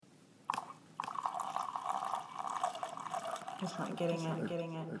Just not getting it. Well,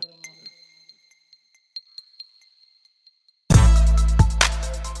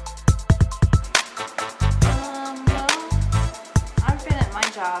 I've been at my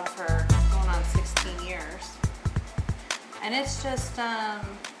job for going on 16 years. And it's just, I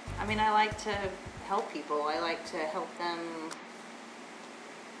like to help people. I like to help them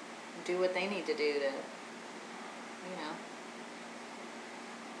do what they need to do to,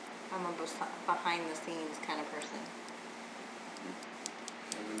 I'm a behind the scenes kind of person.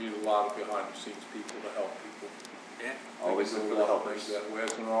 And we need a lot of behind the scenes people to help people. Yeah. Always look for the helpers. That way,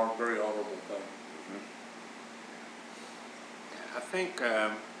 it's an very honorable thing. I think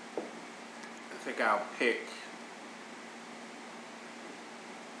I'll pick.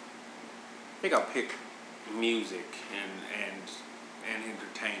 Music and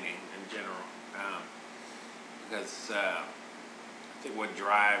entertaining in general, because I think what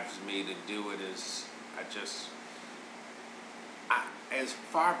drives me to do it is as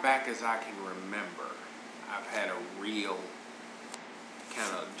far back as I can remember, I've had a real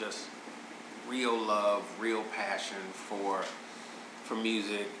love, real passion for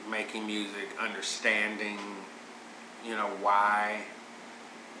music, making music, understanding, why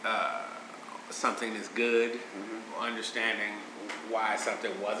something is good, understanding why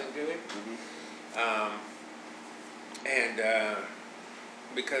something wasn't good,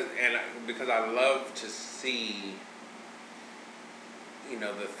 because I love to see,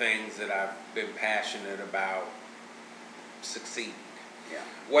 the things that I've been passionate about succeed. Yeah.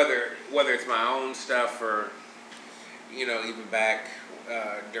 Whether it's my own stuff or, even back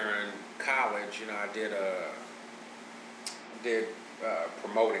during college, I did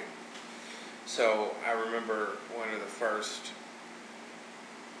promoting. So I remember one of the first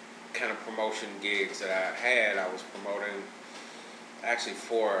kind of promotion gigs that I had. I was promoting actually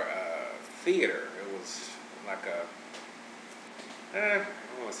for theater. It was like I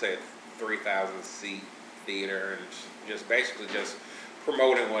want to say a 3,000 seat theater, and just basically just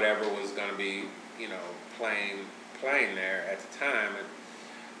promoting whatever was going to be, playing there at the time. And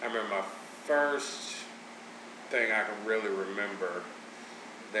I remember my first thing I can really remember.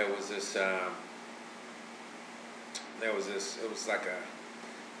 There was this. It was like a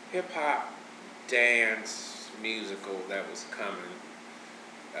hip hop dance musical that was coming,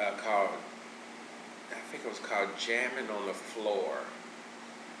 called. I think it was called Jamming on the Floor,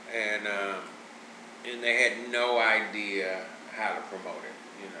 and they had no idea how to promote it.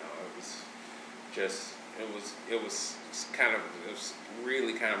 It was just it was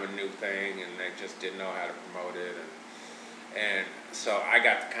really kind of a new thing, and they just didn't know how to promote it, and so I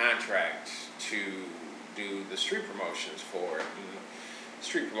got the contract to do the street promotions for it. And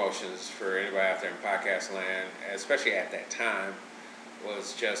street promotions, for anybody out there in podcast land, especially at that time,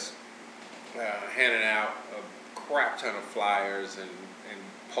 was just handing out a crap ton of flyers and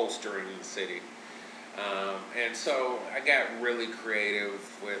postering the city. And so I got really creative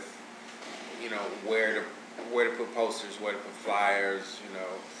with, where to put posters, where to put flyers,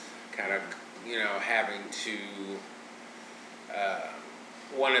 kind of, having to,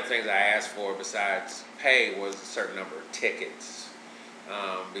 one of the things I asked for besides pay was a certain number of tickets,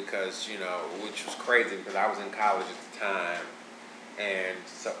 because, which was crazy because I was in college at the time, and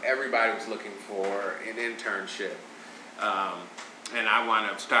so everybody was looking for an internship, and I wound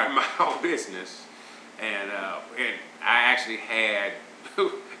up starting my own business, and I actually had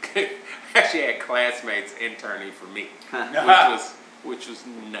classmates interning for me, which was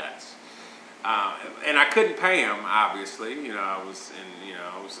nuts. And I couldn't pay them, obviously. I was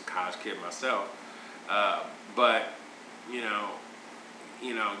a college kid myself. But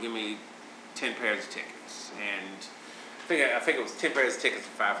give me 10 pairs of tickets, and I think it was 10 pairs of tickets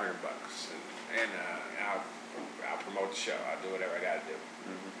for $500, and I'll promote the show. I'll do whatever I got to do.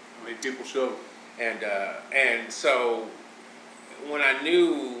 How many people show? And so when I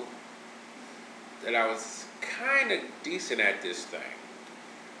knew that I was kind of decent at this thing,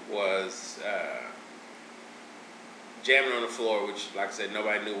 was Jamming on the Floor, which, like I said,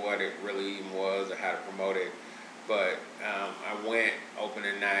 nobody knew what it really even was or how to promote it. But I went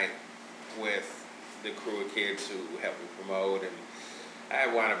opening night with the crew of kids who helped me promote, and I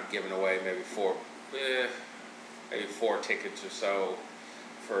wound up giving away maybe four tickets or so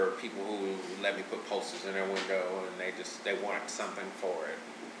for people who let me put posters in their window, and they wanted something for it.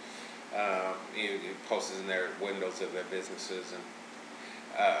 Posters in their windows of their businesses,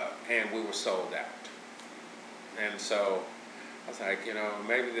 and we were sold out. And so I was like,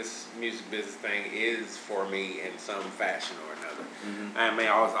 maybe this music business thing is for me in some fashion or another.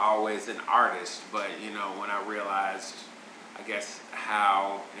 I was always an artist, but when I realized, I guess,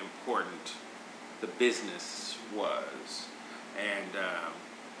 how important the business was,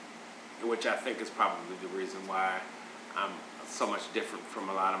 and which I think is probably the reason why I'm so much different from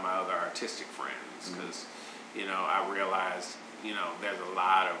a lot of my other artistic friends, because I realize there's a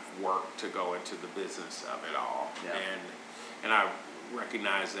lot of work to go into the business of it all, Yeah. and I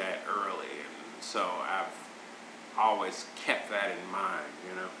recognize that early, and so I've always kept that in mind,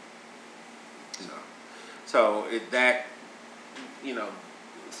 So that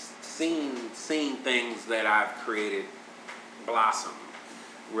seeing things that I've created blossom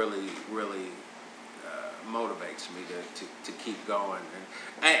really motivates me to keep going,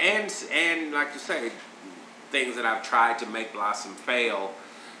 and like you say, things that I've tried to make blossom fail.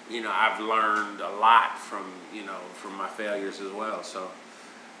 I've learned a lot from my failures as well. So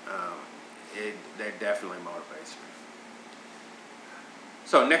that definitely motivates me.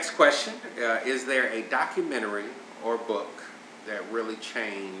 So next question, is there a documentary or book that really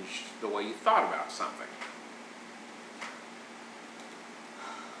changed the way you thought about something?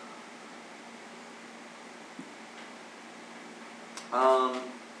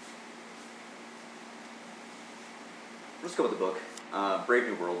 Let's go with the book. Brave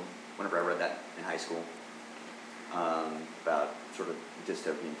New World, whenever I read that in high school, about sort of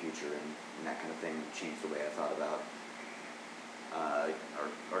dystopian future and that kind of thing, changed the way I thought about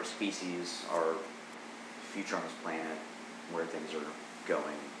our species, our future on this planet, where things are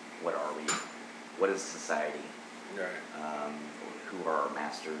going, what are we, what is society, Right. Who are our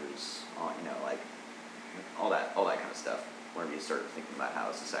masters, like all that kind of stuff. Whenever you start thinking about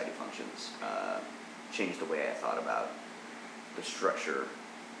how society functions, changed the way I thought about the structure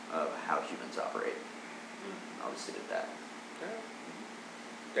of how humans operate. Obviously did that.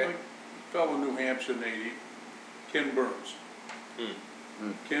 Okay. Like a fellow in New Hampshire native, Ken Burns.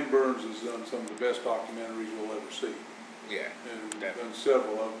 Ken Burns has done some of the best documentaries you'll ever see. Yeah. And definitely. done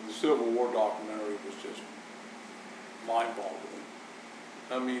several of them. The Civil War documentary was just mind-boggling.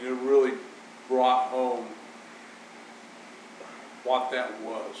 I mean, it really brought home what that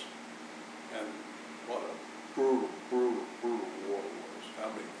was and what a brutal war it was. How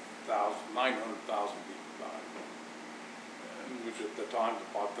many 900,000 people died. And which at the time the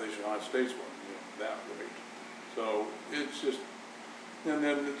population of the United States wasn't that great. So it's just, and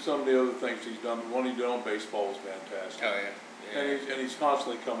then some of the other things he's done. The one he did on baseball was fantastic. Oh yeah. And he's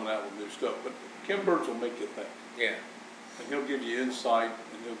constantly coming out with new stuff. But Ken Burns will make you think. Yeah. And he'll give you insight,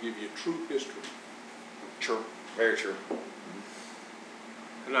 and he'll give you true history. True. Very true.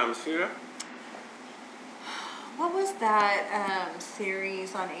 And I'm Sue. What was that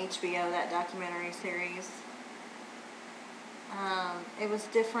series on HBO, that documentary series? It was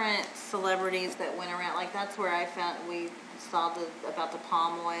different celebrities that went around. Like, that's where we saw about the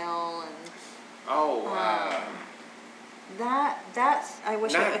palm oil and... Oh, that's, I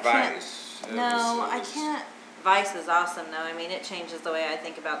wish I can't... Vice. No, I can't... Vice is awesome, though. I mean, it changes the way I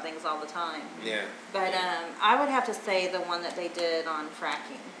think about things all the time. Yeah. But I would have to say the one that they did on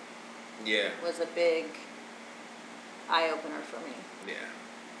fracking was a big eye-opener for me. Yeah.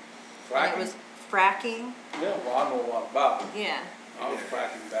 And it was fracking. Yeah, well, I know a lot about it. Yeah. I was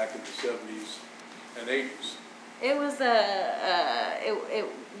fracking back in the 70s and 80s. It was it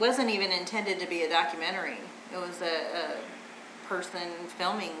wasn't even intended to be a documentary. It was a person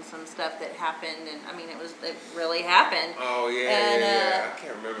filming some stuff that happened, and I mean, it really happened. Oh yeah. I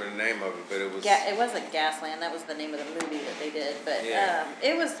can't remember the name of it, but it was. It wasn't Gasland. That was the name of the movie that they did. But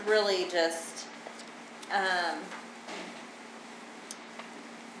it was really just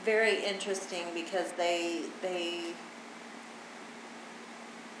very interesting because they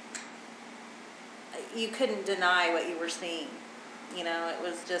you couldn't deny what you were seeing.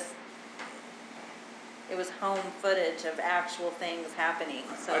 It was home footage of actual things happening.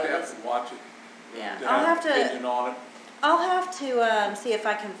 So I'd have to watch it. Yeah, To I'll have opinion on it. I'll have to see if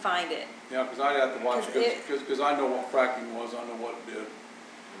I can find it. Yeah, because I'd have to watch it because I know what fracking was. I know what it did.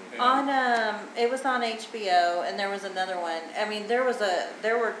 And It was on HBO, and there was another one. I mean, there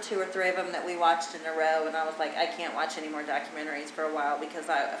were 2 or 3 of them that we watched in a row, and I was like, I can't watch any more documentaries for a while because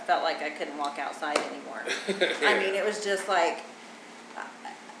I felt like I couldn't walk outside anymore. I mean, it was just like,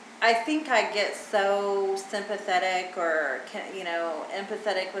 I think I get so sympathetic or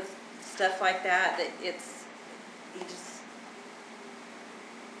empathetic with stuff like that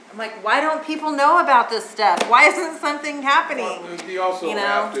I'm like, why don't people know about this stuff? Why isn't something happening? well, you also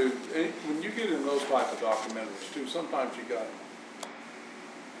have to, when you get in those type of documentaries too, sometimes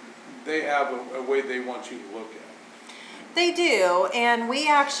they have a way they want you to look at it. They do, and we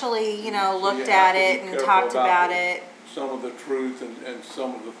actually, So looked you at have to be it and careful talked about it. Some of the truth and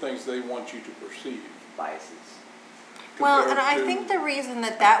some of the things they want you to perceive. Biases. Well, and compared I to- think the reason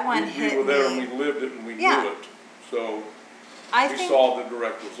that one we hit were there me... and we lived it and we Yeah. knew it. So we saw the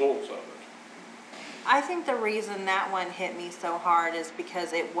direct results of it. I think the reason that one hit me so hard is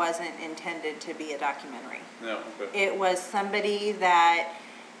because it wasn't intended to be a documentary. No, okay. It was somebody that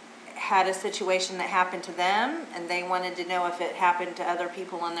had a situation that happened to them, and they wanted to know if it happened to other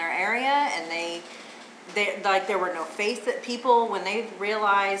people in their area, and they like, there were no face at people when they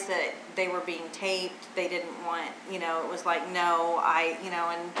realized that they were being taped. They didn't want, it was like, no,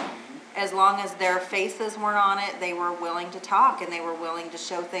 and as long as their faces weren't on it, they were willing to talk, and they were willing to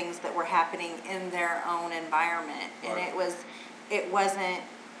show things that were happening in their own environment. And Right.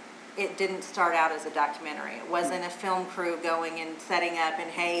 it didn't start out as a documentary. It wasn't a film crew going and setting up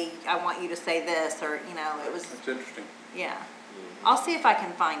and, hey, I want you to say this, or, it was, That's interesting. yeah. I'll see if I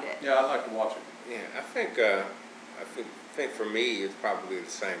can find it. Yeah, I'd like to watch it. Yeah, I think for me it's probably the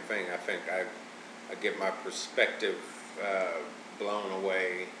same thing. I think I get my perspective blown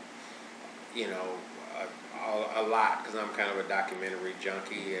away, a lot, because I'm kind of a documentary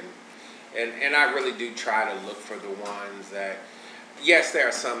junkie, and I really do try to look for the ones that, yes, there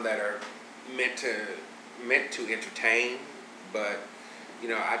are some that are meant to entertain, but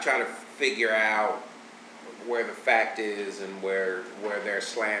I try to figure out where the fact is and where their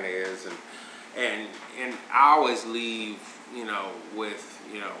slant is, and I always leave with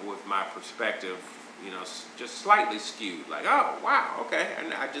my perspective just slightly skewed, like, oh wow, okay,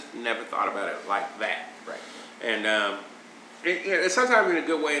 and I just never thought about it like that. Right. And it's sometimes in a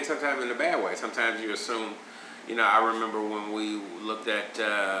good way and sometimes in a bad way. Sometimes you assume, I remember when we looked at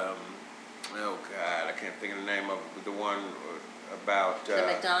oh God, I can't think of the name of it, but the one about The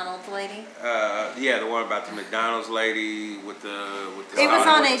McDonald's lady? the one about the McDonald's lady with the It was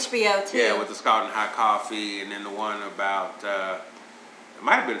on HBO too. Yeah, with the scalding hot coffee, and then the one about it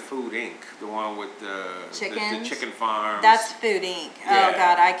might have been Food Inc. The one with the chicken farms. That's Food Inc. Yeah. Oh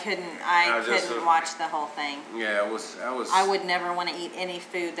God, I couldn't watch the whole thing. Yeah, it was. I would never want to eat any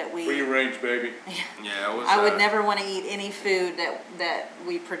food that we. Free range, baby. Yeah, it was. I would never want to eat any food that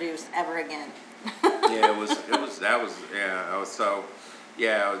we produce ever again. Yeah, so,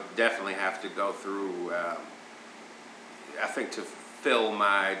 yeah, I would definitely have to go through, I think to fill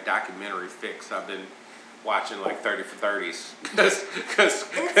my documentary fix, I've been watching like 30 for 30s, because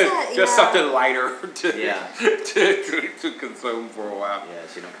just something lighter to consume for a while. Yeah,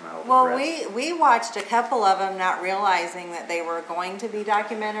 so you don't come out Well, depressed. we watched a couple of them, not realizing that they were going to be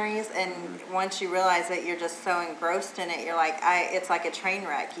documentaries, and once you realize that you're just so engrossed in it, you're like, it's like a train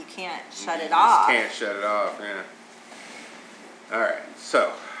wreck. You can't shut it off. Can't shut it off. Yeah. All right.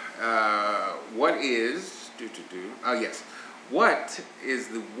 So, what is Oh yes. What is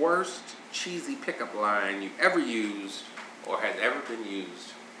the worst cheesy pickup line you ever used or has ever been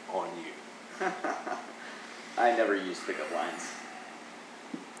used on you? I never use pickup lines.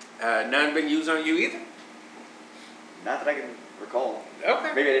 None been used on you either? Not that I can recall.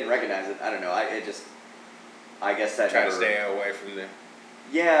 Okay. Maybe I didn't recognize it. I don't know. I guess that Try never, to stay away from the...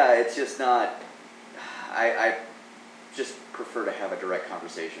 Yeah, it's just not. I just prefer to have a direct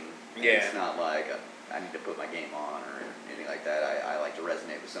conversation. And Yeah. It's not like I need to put my game on or anything like that. I like to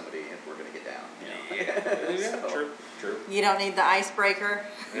resonate with somebody if we're going to get down. Yeah, So, true. You don't need the icebreaker.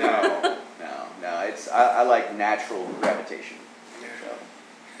 No. It's I like natural gravitation. So.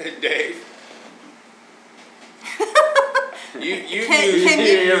 Dave? you Can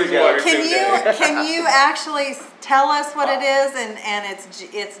you actually tell us what it is, and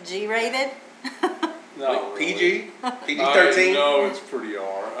it's G-rated? No, PG? PG-13? No, it's pretty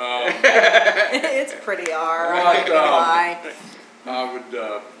R. It's pretty R. Well, I'm not gonna lie. I would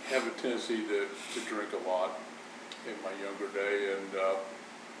have a tendency to drink a lot in my younger day, and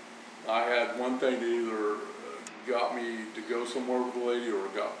I had one thing that either got me to go somewhere with a lady or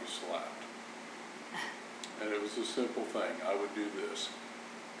it got me slapped. And it was a simple thing. I would do this.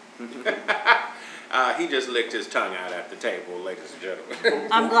 He just licked his tongue out at the table, ladies and gentlemen.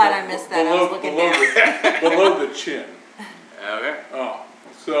 I'm glad I missed that. I was looking down. Below the chin. Okay. Oh,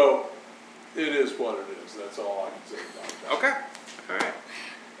 so it is what it is. That's all I can say about that. Okay. All right.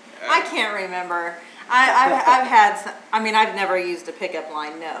 I can't remember. I've had some, I've never used a pickup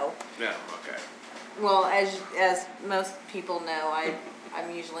line, no. No, okay. Well, as most people know,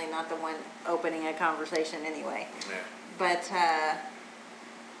 I'm usually not the one opening a conversation anyway. Yeah. But,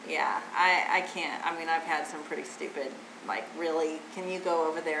 yeah, I can't. I've had some pretty stupid, like, really, can you go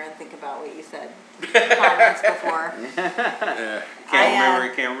over there and think about what you said comments before.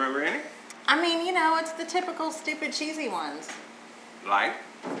 Can't remember any? It's the typical stupid cheesy ones. Like?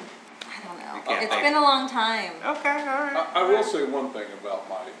 I don't know. You can't It's think. been a long time. Okay, all right. I will say one thing about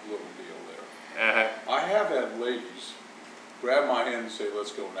my little deal there. Uh-huh. I have had ladies grab my hand and say,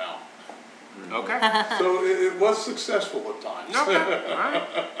 "Let's go now." Okay. So it was successful at times. Okay. All right.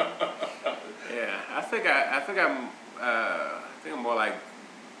 Yeah, I think I'm more like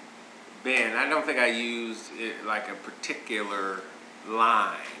Ben. I don't think I used it like a particular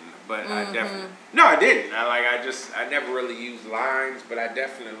line, but I definitely no, I didn't. I never really used lines, but I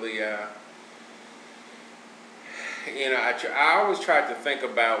definitely I always tried to think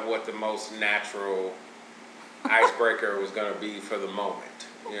about what the most natural icebreaker was going to be for the moment,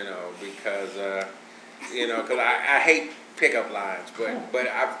 because I hate pickup lines,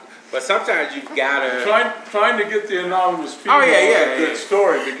 but sometimes you've got to Trying to get the anonymous people Oh, yeah, a good yeah.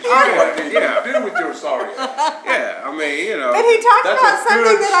 story because you Oh, know what yeah. to do with your sorry. yeah. I mean, But he talked That's about a something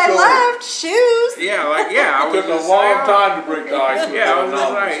good that I story. loved, shoes. I It was took a just long saying, time to break the ice with Yeah, I the was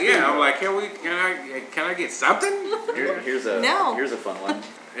just anonymous like, people. I'm like, can I get something? Here's No. a fun one.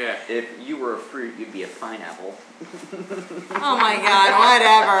 Yeah. If you were a fruit, you'd be a pineapple. Oh my God,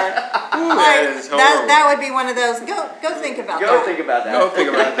 whatever. Ooh, that is horrible. that would be one of those. Go think about Go that. think about that. Go think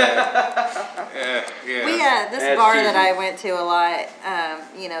about that. Yeah. We this That's bar cheesy. that I went to a lot.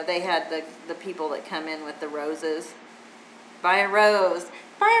 They had the people that come in with the roses. Buy a rose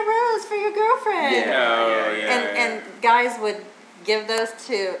for your girlfriend. Yeah. And guys would give those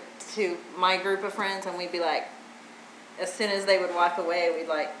to my group of friends, and we'd be like, as soon as they would walk away, we'd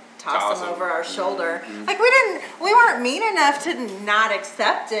like toss them over our shoulder. Mm-hmm. Like we weren't mean enough to not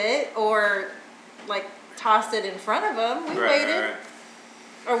accept it or like toss it in front of them. We waited, Right.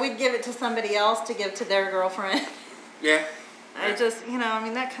 or we'd give it to somebody else to give to their girlfriend. Yeah. I just,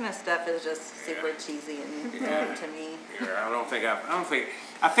 that kind of stuff is just super cheesy and to me. Yeah,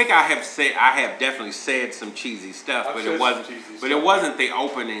 I think I have definitely said some cheesy stuff, I've but said it wasn't. some cheesy But stuff. it wasn't the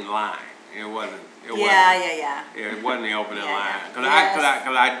opening line. It wasn't. Yeah. It wasn't the opening Yeah, line. yeah.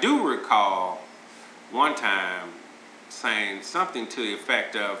 Because I do recall one time saying something to the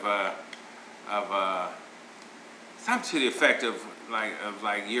effect of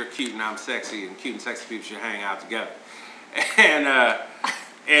like you're cute and I'm sexy, and cute and sexy people should hang out together, and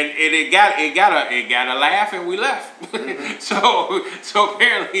it got a laugh, and we left. so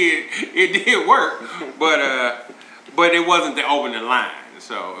apparently it did work, but it wasn't the opening line.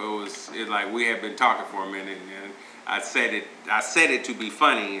 So it like we had been talking for a minute, and I said it to be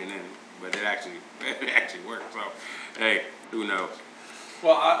funny, but it actually worked. So hey, who knows?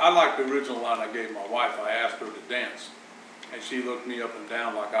 Well, I like the original line I gave my wife. I asked her to dance, and she looked me up and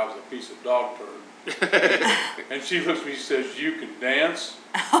down like I was a piece of dog turd. And she looks at me and says, "You can dance?"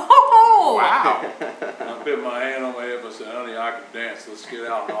 Oh! Wow. I put my hand on my hip and said, "Honey, I can dance. Let's get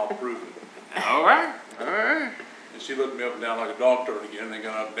out and I'll prove it." All right. And she looked me up and down like a dog turd again, and they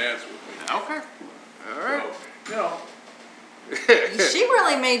got up and danced with me. Okay. All right. So, She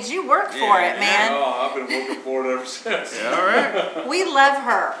really made you work for it, man. I've been working for it ever since. All right. We love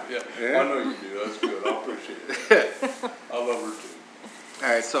her. Yeah, I know you do. That's good. I appreciate it. I love her too. All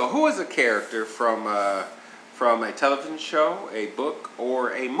right. So, who is a character from a television show, a book,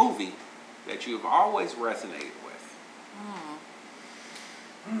 or a movie that you've always resonated with?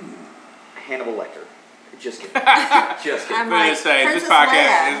 Hannibal Lecter. Just kidding. Just kidding. I'm But like, it's say this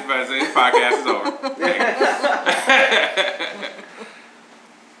Princess podcast is over.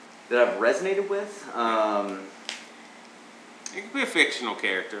 That I've resonated with? It could be a fictional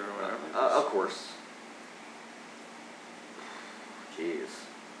character or whatever. Of course. Jeez.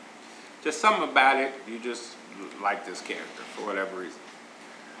 Just something about it. You just like this character for whatever reason.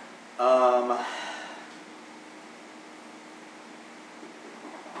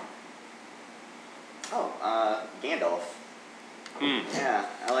 Gandalf. Yeah,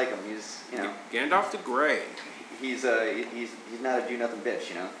 I like him. He's, Gandalf the Grey. he's not a do-nothing bitch,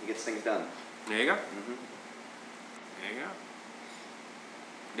 He gets things done. There you go. Mm-hmm. There you go.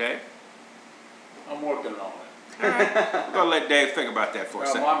 Dave? I'm working on it. All right. We're going to let Dave think about that for a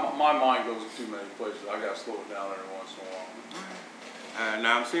second. My mind goes to too many places. I got to slow it down every once in a while.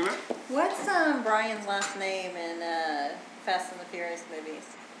 Now I'm seeing it. What's Brian's last name in Fast and the Furious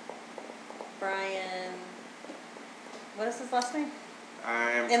movies? Brian. What is his last name?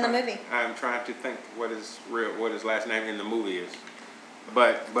 In the movie. I'm trying to think what his last name in the movie is.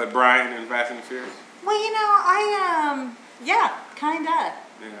 But Brian in Fast and the Furious? Well, kinda.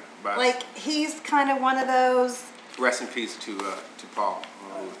 Yeah. But Like, he's kind of one of those. rest in peace to Paul.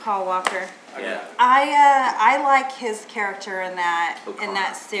 Paul Walker. Yeah. I like his character in that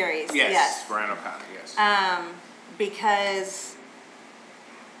O'Connor. series. Yes. Brian O'Connor, yes. Because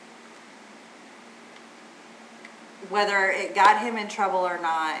whether it got him in trouble or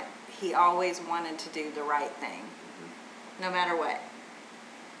not, he always wanted to do the right thing, no matter what.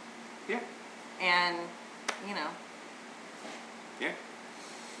 Yeah. And, Yeah.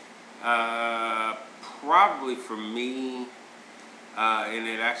 Probably for me, and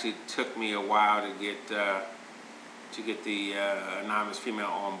it actually took me a while to get the anonymous female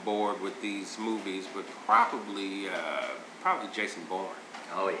on board with these movies, but probably Jason Bourne.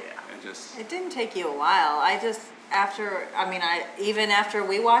 Oh yeah. And just It didn't take you a while. Even after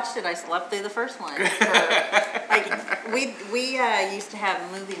we watched it, I slept through the first one. We used to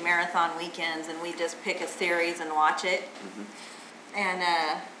have movie marathon weekends, and we just pick a series and watch it. Mm-hmm. And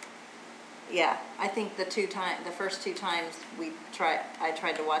yeah, I think the first two times I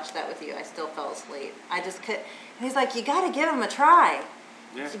tried to watch that with you, I still fell asleep. I just could. And he's like, "You got to give him a try.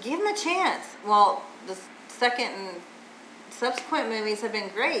 yeah. So give him a chance." Well, the second and subsequent movies have been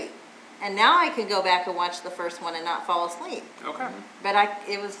great, and now I can go back and watch the first one and not fall asleep. Okay. But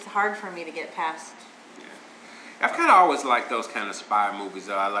it was hard for me to get past. Yeah. I've kind of always liked those kind of spy movies.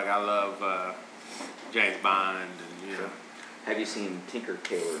 Though. I love James Bond and Sure. Have you seen Tinker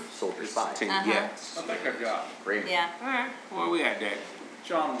Tailor Soldier Spy? Yes. I think I got it. Great. Yeah. All right. Well, we had that.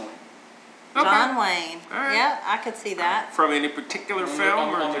 John Wayne. Okay. John Wayne. All right. Yeah, I could see that. From any particular On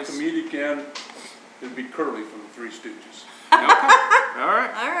film the or just? comedic end, it'd be Curly from the Three Stooges. Okay. All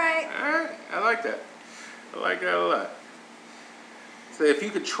right. All right. All right. I like that. I like that a lot. So, if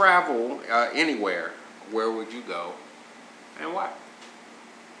you could travel anywhere, where would you go, and why?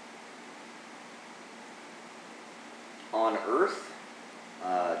 On Earth,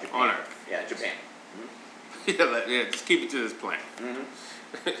 Japan. On Earth. Yeah, Japan. Yeah, just keep it to this plan. Mm-hmm.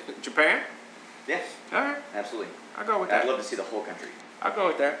 Japan. Yes, All right. absolutely. I'll go with I'd that. love to see the whole country. I'll go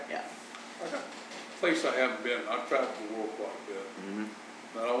with that. Yeah. Place I haven't been, I've traveled the world quite a bit. Mm-hmm.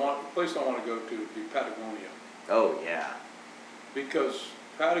 But the place I want to go to would be Patagonia. Oh yeah. Because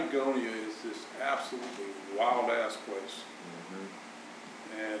Patagonia is this absolutely wild ass place. Mm-hmm.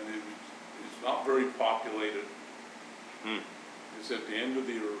 And it's not very populated. Hmm. It's at the end of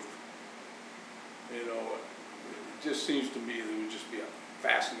the earth. You know, it just seems to me that it would just be a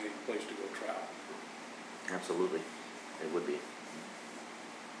fascinating place to go travel. Absolutely, it would be.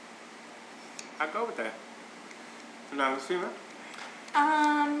 I'll go with that. Anonymous female.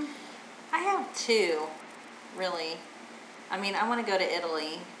 I have two, really. I mean, I want to go to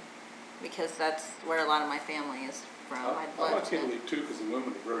Italy because that's where a lot of my family is from. I love like to. Italy too because the women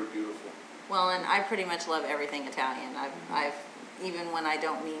are very beautiful. Well, and I pretty much love everything Italian. I've even when I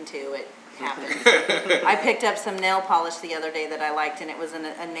don't mean to, it happens. I picked up some nail polish the other day that I liked, and it was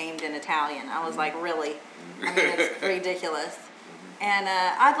named in Italian. I was like, really? I mean, it's ridiculous. And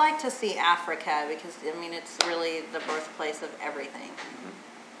I'd like to see Africa because, I mean, it's really the birthplace of everything.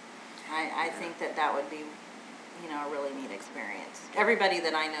 I think that would be, a really neat experience. Everybody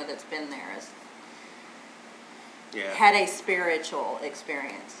that I know that's been there has had a spiritual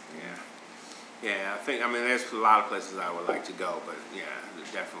experience. Yeah. Yeah, I mean, there's a lot of places I would like to go, but yeah,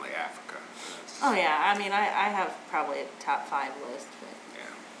 definitely Africa. Oh, yeah. I mean, I have probably a top 5 list. But.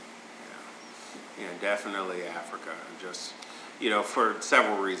 Yeah, definitely Africa. Just, for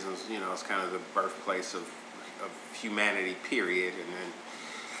several reasons. It's kind of the birthplace of humanity, period.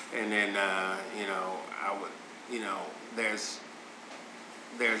 And then I would, there's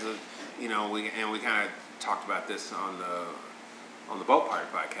a, we kind of talked about this on the Boat Party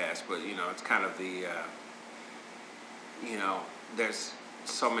podcast, but it's kind of the there's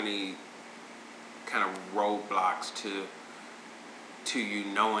so many kind of roadblocks to you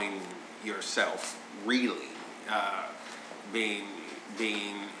knowing yourself really, being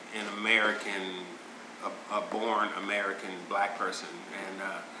an American, a born American black person, and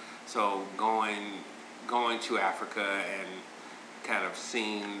so going to Africa and kind of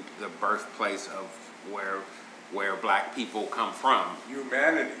seeing the birthplace of where black people come from.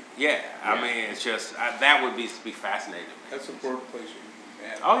 Humanity. Yeah, I mean, it's just that would be fascinating. That's the birthplace of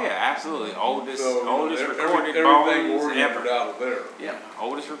humanity. Oh yeah, absolutely. Oldest recorded everything bones oriented ever. out of there. Yeah,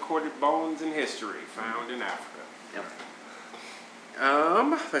 oldest recorded bones in history found in Africa. Yep.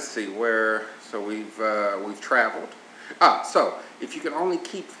 Let's see so we've traveled. So if you could only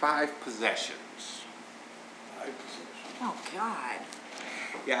keep 5 possessions. Oh, God.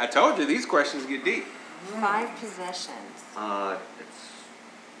 Yeah, I told you these questions get deep. 5 possessions. It's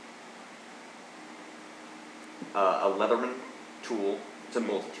a Leatherman tool. It's a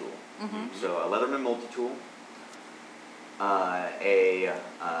multi-tool. Mm-hmm. So a Leatherman multi-tool.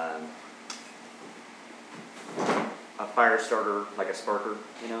 A fire starter, like a sparker,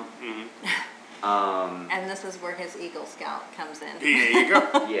 Mm-hmm. And this is where his Eagle Scout comes in. There you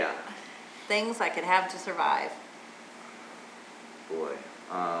go. Yeah. Things I could have to survive. Boy.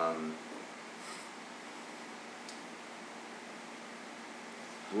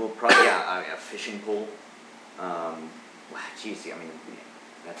 Well, probably a fishing pole. Geez, I mean,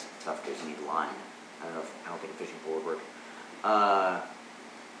 That's tough because you need line. I don't think a fishing pole would work.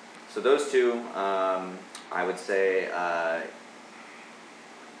 So those two, I would say.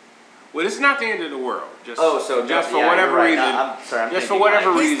 Well, it's not the end of the world. Just for yeah, whatever right. reason. No, I'm sorry. I'm just for thinking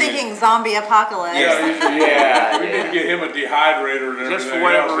whatever like, He's reason. thinking zombie apocalypse. Yeah, we yeah. need to get him a dehydrator and everything Just for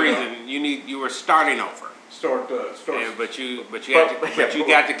whatever else, you know. reason, you were starting over. Start. Yeah, but you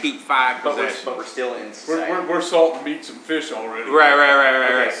got to keep 5 But possessions. we're still in society. We're salting meats and fish already.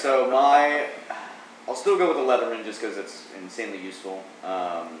 Right. Okay, so I'll still go with the Leatherman just because it's insanely useful.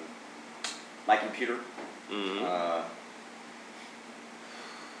 My computer. Mm-hmm.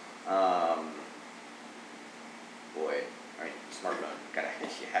 Boy, I mean, smartphone.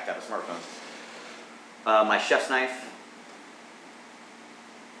 You have to have a smartphone. My chef's knife.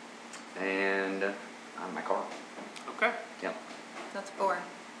 And my car. Okay. Yep. That's 4.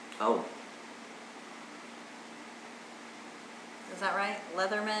 Oh. Is that right?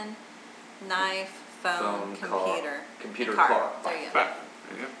 Leatherman, knife, phone, computer. Car. Computer, and car. There you go. 5.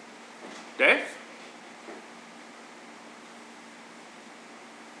 Yeah. Dave?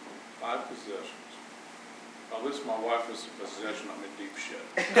 5 possessions. Now, this my wife is a possession. I'm in deep shit.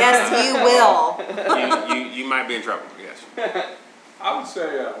 Yes, you will. you might be in trouble. Yes. I would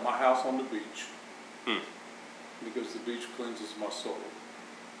say my house on the beach. Hmm. Because the beach cleanses my soul.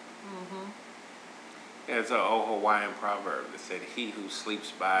 There's an old Hawaiian proverb that said, "He who sleeps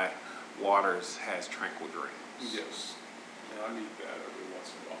by waters has tranquil dreams." Yes. And I need that every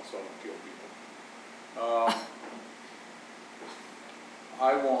once in a while so I don't kill people.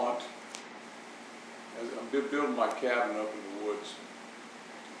 I want, as I'm building my cabin up in the woods,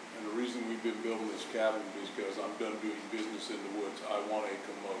 and the reason we've been building this cabin is because I'm done doing business in the woods. I want a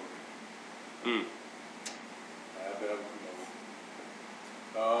commode. Hmm. I have to have a commode.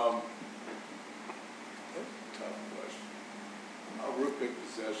 That's a tough question. I'm a real big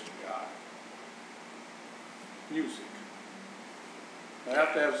possession guy. Music. I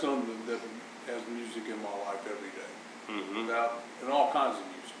have to have something that has music in my life every day. Mm-hmm. And all kinds of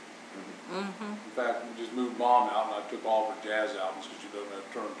music. In fact, we just moved Mom out and I took all of her jazz albums because she doesn't have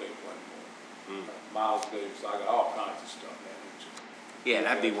turntable anymore. Miles Davis, I got all kinds of stuff, man. Yeah,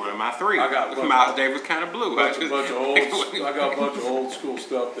 that'd be one of my 3. I got Miles Davis kind of blue. I got a bunch of old school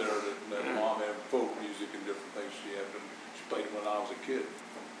stuff there that Mom had, folk music and different things she had. She played it when I was a kid.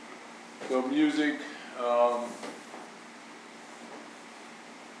 So music, I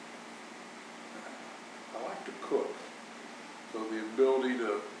like to cook. So the ability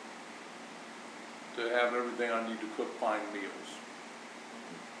to have everything I need to cook fine meals.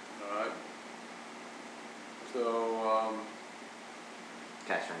 All right. So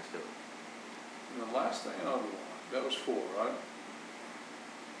Cash rank still. and the last thing I want, that was 4, right?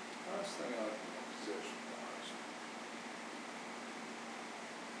 Last thing I want possession wise,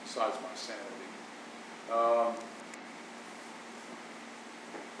 besides my sanity.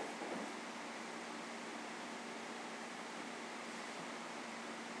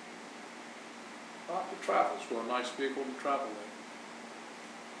 I like to travel, so a nice vehicle to travel in.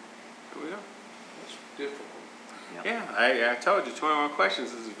 Here we go. That's difficult. Yep. Yeah, I told you, 21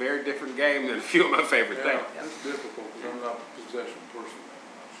 questions is a very different game than a few of my favorite Yeah, things. it's difficult because I'm not a possession person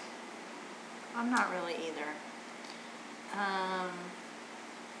that I'm not really either.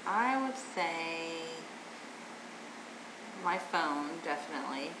 I would say my phone,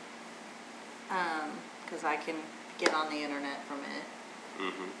 definitely. Because I can get on the internet from it.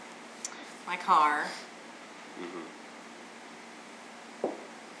 Mm-hmm. My car. Mm-hmm.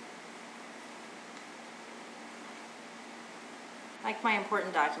 Like my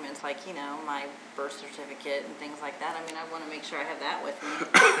important documents, like, my birth certificate and things like that. I mean, I want to make sure I have that with me.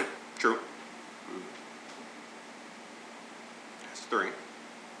 True. That's 3.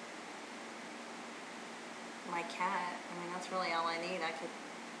 My cat, I mean, that's really all I need. I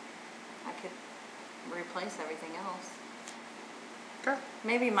could replace everything else. Okay.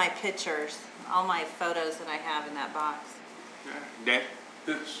 Maybe my pictures, all my photos that I have in that box. Dad?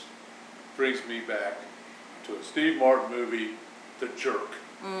 This brings me back to a Steve Martin movie, The Jerk.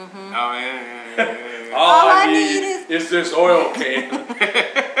 Mm-hmm. Oh, yeah. All I need is this oil can.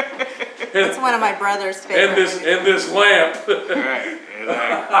 It's one of my brother's favorite movies. and this lamp. Right.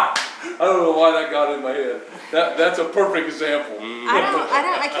 I don't know why that got in my head. That's a perfect example.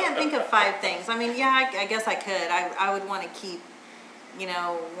 I can't think of 5 things. I mean, yeah, I guess I could. I would want to keep,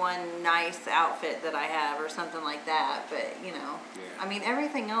 one nice outfit that I have or something like that. But, Yeah. I mean,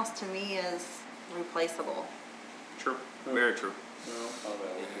 everything else to me is replaceable. True. Very true. No, how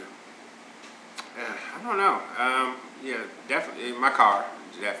that would be. I don't know. Yeah, definitely. My car,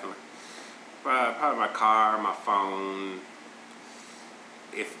 definitely. Probably my car, my phone.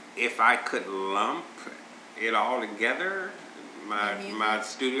 if I could lump it all together, my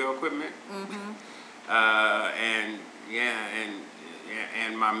studio equipment, and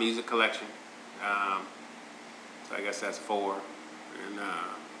my music collection. So I guess that's 4, and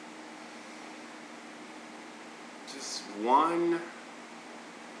just one.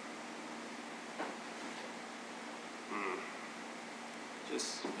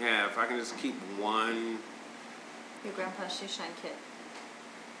 If I can just keep one. Your grandpa's shoe shine kit.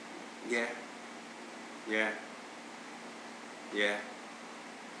 Yeah.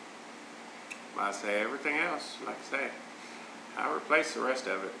 I say everything else, like I say, I'll replace the rest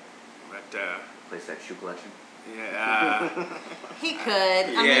of it. But Replace that shoe collection. yeah, He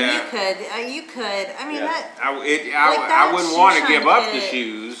could. I mean, you could. I mean, that. I wouldn't want to give up the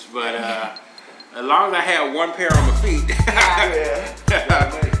shoes, but as long as I had one pair on my feet,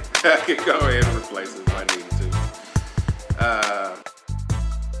 I could go ahead and replace it if I needed to.